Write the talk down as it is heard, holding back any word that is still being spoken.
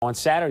On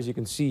Saturday, as you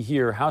can see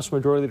here, House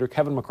Majority Leader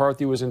Kevin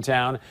McCarthy was in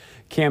town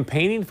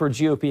campaigning for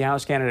GOP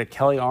House candidate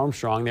Kelly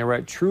Armstrong. They were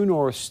at True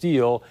North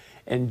Steel,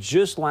 and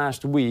just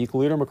last week,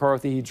 Leader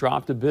McCarthy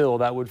dropped a bill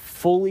that would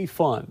fully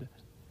fund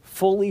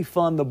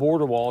the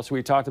border wall. So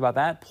we talked about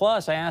that.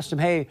 Plus, I asked him,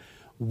 hey,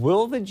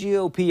 will the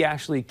GOP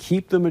actually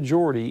keep the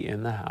majority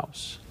in the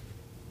House?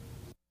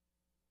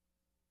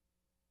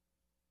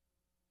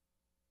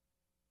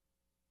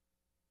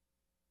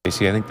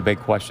 See, I think the big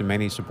question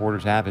many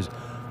supporters have is,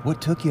 what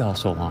took you all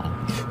so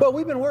long? Well,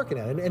 we've been working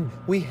at it, and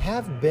we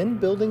have been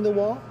building the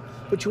wall,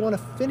 but you want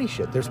to finish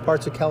it. There's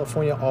parts of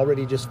California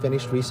already just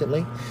finished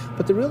recently,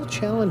 but the real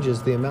challenge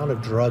is the amount of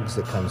drugs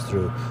that comes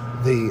through,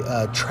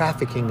 the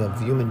trafficking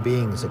of human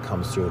beings that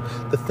comes through,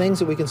 the things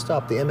that we can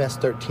stop, the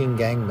MS-13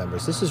 gang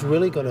members. This is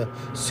really going to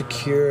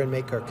secure and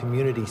make our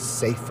community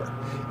safer.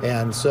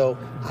 And so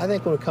I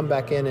think when we come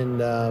back in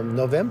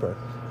November,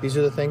 these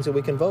are the things that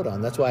we can vote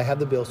on. That's why I have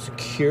the bill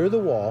secure the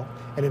wall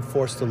and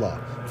enforce the law.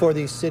 For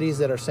these cities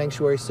that are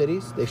sanctuary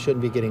cities, they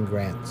shouldn't be getting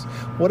grants.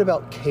 What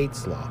about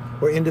Kate's Law,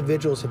 where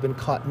individuals have been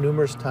caught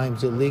numerous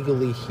times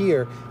illegally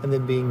here and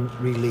then being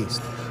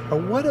released? Or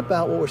what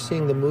about what we're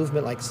seeing the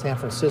movement like San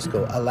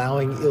Francisco,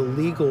 allowing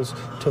illegals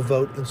to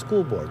vote in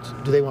school boards?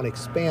 Do they want to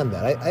expand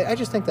that? I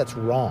just think that's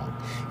wrong.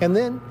 And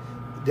then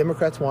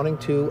Democrats wanting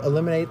to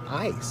eliminate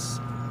ICE.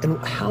 And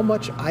how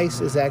much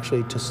ICE is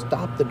actually to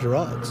stop the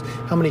drugs,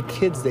 how many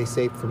kids they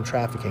save from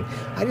trafficking.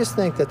 I just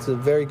think that's a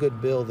very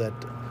good bill that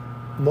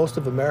most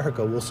of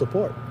America will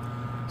support.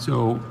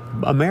 So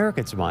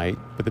Americans might,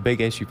 but the big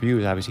issue for you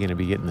is obviously going to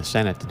be getting the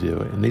Senate to do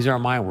it. And these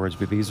aren't my words,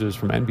 but these are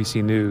from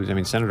NBC News. I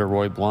mean, Senator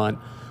Roy Blunt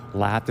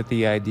laughed at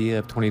the idea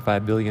of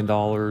 $25 billion.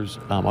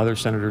 Other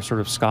senators sort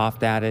of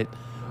scoffed at it.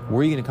 Where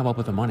are you going to come up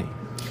with the money?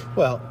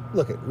 Well,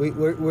 look, we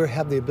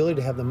have the ability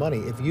to have the money.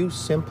 If you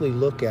simply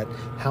look at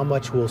how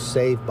much we'll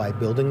save by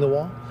building the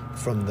wall,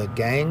 from the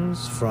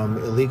gangs, from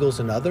illegals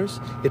and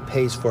others, it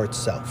pays for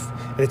itself.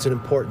 And it's an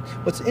important.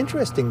 What's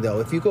interesting, though,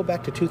 if you go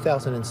back to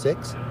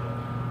 2006,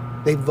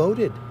 they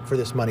voted for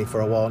this money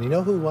for a wall. And you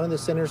know who one of the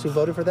senators who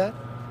voted for that?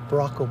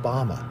 Barack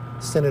Obama.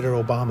 Senator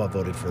Obama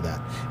voted for that.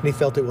 And he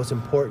felt it was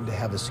important to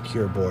have a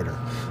secure border.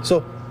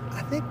 So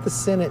I think the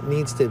Senate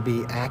needs to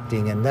be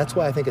acting, and that's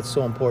why I think it's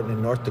so important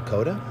in North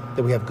Dakota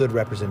that we have good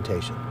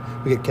representation.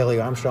 We get Kelly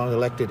Armstrong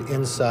elected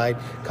inside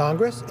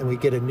Congress, and we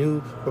get a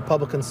new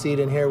Republican seat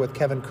in here with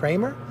Kevin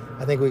Cramer.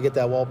 I think we get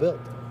that wall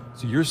built.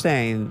 So you're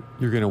saying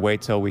you're going to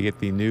wait till we get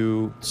the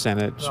new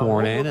Senate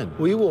sworn in? And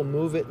we will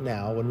move it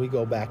now when we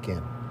go back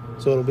in.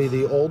 So it'll be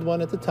the old one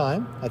at the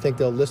time. I think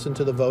they'll listen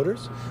to the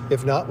voters.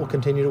 If not, we'll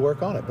continue to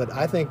work on it. But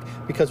I think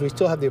because we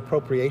still have the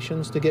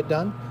appropriations to get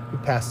done, we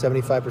passed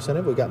 75% of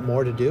it. We've got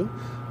more to do.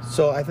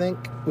 So I think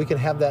we can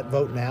have that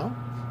vote now,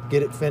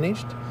 get it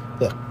finished.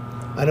 Look,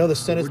 I know the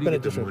Senate's been a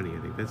different money. I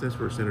think that's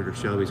where Senator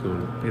Shelby's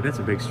going. Hey, that's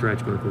a big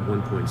stretch going from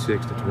 1.6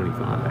 to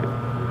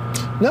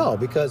 25. No,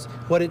 because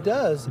what it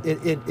does,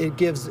 it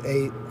gives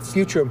a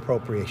future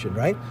appropriation,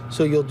 right?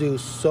 So you'll do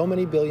so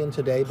many billion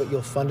today, but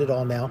you'll fund it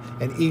all now,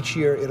 and each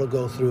year it'll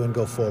go through and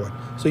go forward.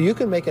 So you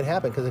can make it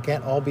happen, because it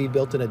can't all be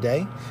built in a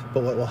day,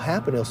 but what will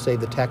happen, it'll save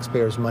the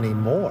taxpayers money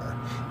more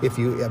if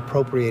you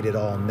appropriate it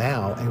all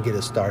now and get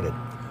it started.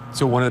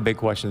 So one of the big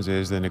questions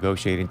is the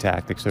negotiating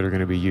tactics that are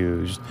going to be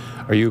used.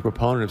 Are you a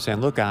proponent of saying,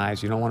 look,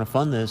 guys, you don't want to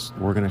fund this,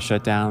 we're going to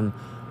shut down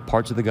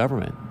parts of the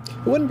government?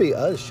 It wouldn't be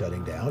us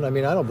shutting down. I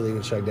mean, I don't believe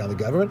in shutting down the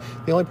government.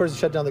 The only person who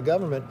shut down the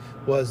government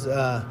was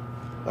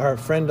our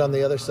friend on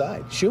the other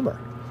side, Schumer,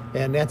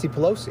 and Nancy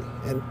Pelosi.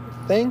 And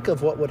think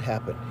of what would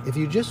happen if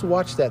you just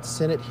watched that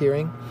Senate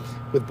hearing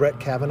with Brett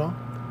Kavanaugh,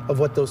 of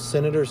what those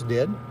senators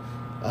did,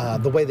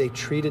 the way they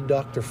treated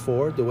Dr.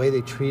 Ford, the way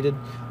they treated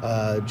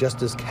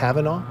Justice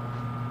Kavanaugh.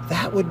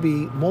 That would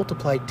be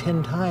multiplied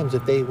 10 times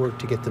if they were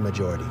to get the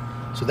majority.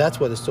 So that's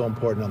what is so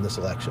important on this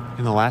election.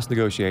 In the last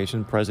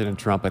negotiation, President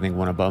Trump, I think,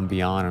 went above and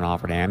beyond and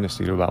offered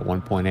amnesty to about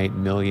 1.8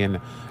 million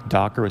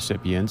DACA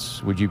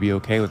recipients. Would you be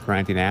okay with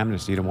granting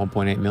amnesty to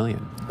 1.8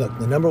 million? Look,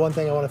 the number one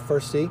thing I want to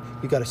first see,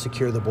 you got to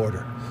secure the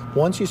border.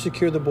 Once you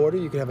secure the border,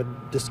 you can have a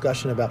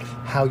discussion about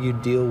how you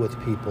deal with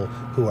people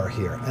who are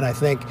here. And I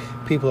think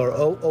people are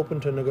open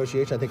to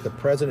negotiation. I think the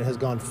president has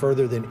gone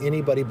further than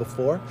anybody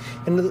before.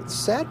 And the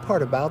sad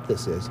part about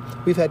this is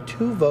we've had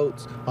 2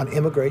 votes on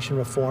immigration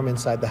reform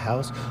inside the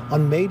House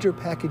on major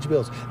package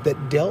bills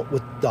that dealt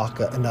with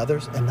DACA and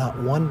others, and not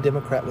one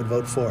Democrat would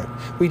vote for it.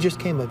 We just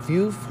came a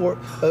few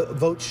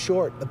votes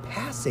short of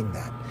passing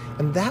that.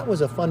 And that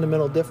was a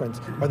fundamental difference.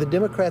 Are the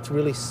Democrats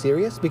really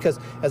serious? Because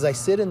as I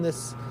sit in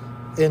this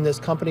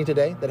company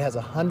today that has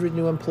 100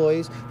 new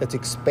employees, that's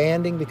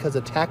expanding because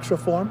of tax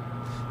reform,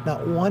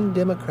 not one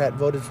Democrat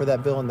voted for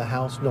that bill in the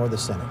House nor the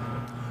Senate.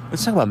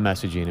 Let's talk about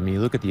messaging. I mean,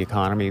 you look at the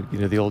economy, you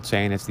know, the old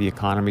saying, it's the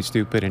economy,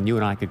 stupid, and you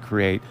and I could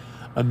create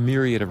a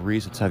myriad of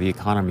reasons how the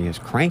economy is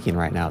cranking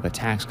right now. The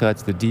tax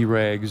cuts, the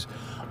deregs,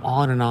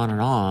 on and on and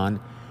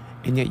on.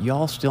 and yet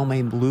y'all still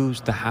may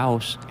lose the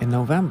House in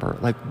November.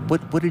 Like,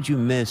 what did you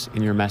miss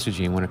in your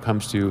messaging when it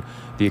comes to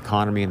the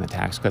economy and the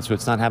tax cuts, so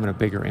it's not having a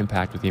bigger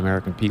impact with the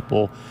American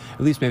people,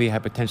 at least maybe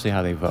potentially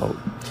how they vote?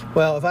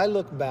 Well, if I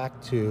look back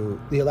to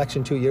the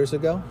election 2 years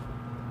ago,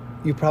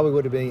 you probably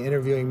would have been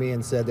interviewing me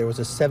and said there was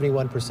a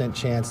 71%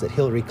 chance that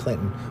Hillary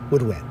Clinton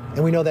would win.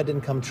 And we know that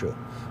didn't come true.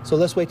 So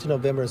let's wait till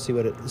November and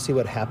see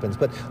what happens.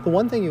 But the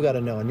one thing you got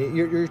to know, and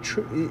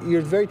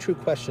your very true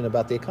question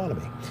about the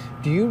economy,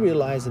 do you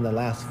realize in the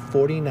last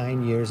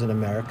 49 years in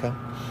America,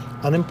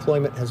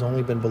 unemployment has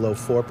only been below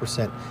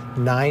 4%,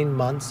 9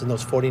 months in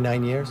those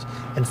 49 years,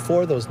 and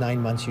 4 of those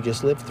 9 months you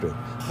just lived through.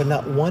 But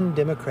not one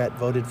Democrat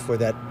voted for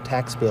that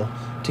tax bill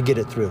to get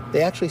it through.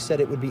 They actually said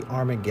it would be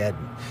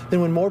Armageddon.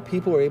 Then when more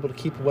people were able to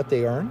keep what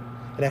they earn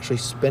and actually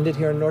spend it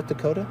here in North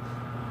Dakota,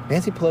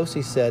 Nancy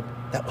Pelosi said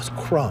that was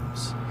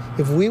crumbs.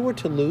 If we were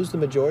to lose the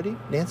majority,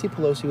 Nancy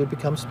Pelosi would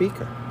become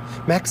Speaker.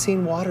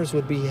 Maxine Waters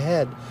would be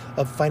head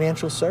of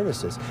Financial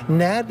Services.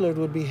 Nadler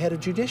would be head of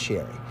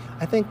Judiciary.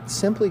 I think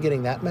simply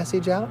getting that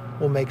message out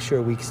will make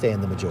sure we stay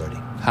in the majority.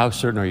 How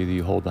certain are you that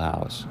you hold the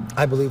House?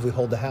 I believe we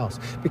hold the House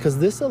because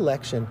this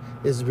election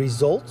is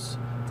results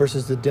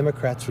versus the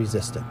Democrats'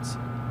 resistance.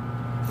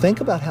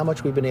 Think about how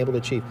much we've been able to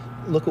achieve.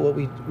 Look at what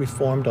we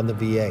reformed on the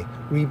VA,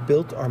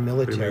 rebuilt our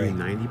military.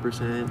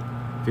 90%,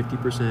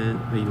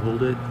 50%, you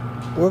hold it?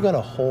 We're going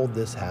to hold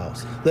this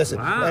House. Listen,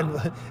 wow.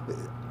 And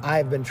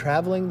I've been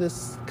traveling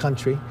this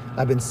country.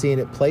 I've been seeing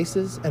it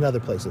places and other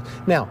places.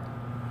 Now,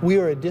 we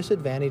are at a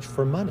disadvantage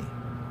for money.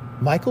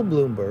 Michael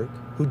Bloomberg,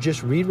 who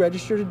just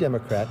re-registered a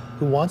Democrat,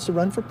 who wants to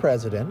run for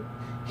president,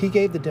 he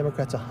gave the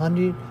Democrats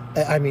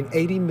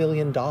 $80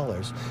 million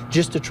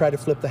just to try to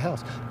flip the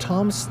House.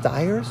 Tom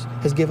Stiers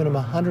has given him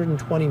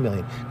 $120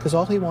 million because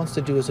all he wants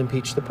to do is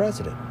impeach the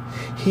president.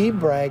 He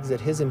brags that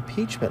his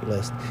impeachment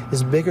list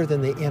is bigger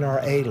than the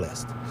NRA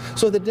list.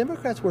 So if the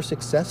Democrats were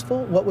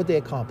successful, what would they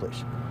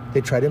accomplish?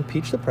 They'd try to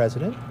impeach the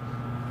president.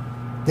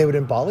 They would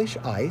abolish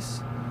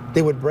ICE.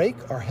 They would break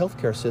our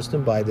healthcare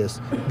system by this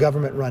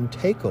government-run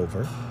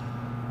takeover.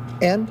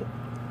 And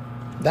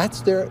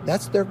that's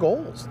their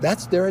goals.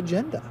 That's their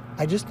agenda.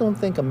 I just don't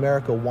think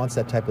America wants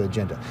that type of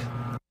agenda.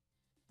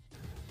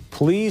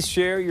 Please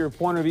share your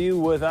point of view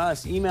with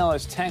us. Email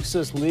us, text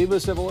us, leave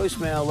us a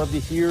voicemail. Love to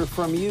hear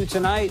from you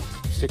tonight.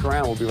 Stick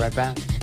around. We'll be right back.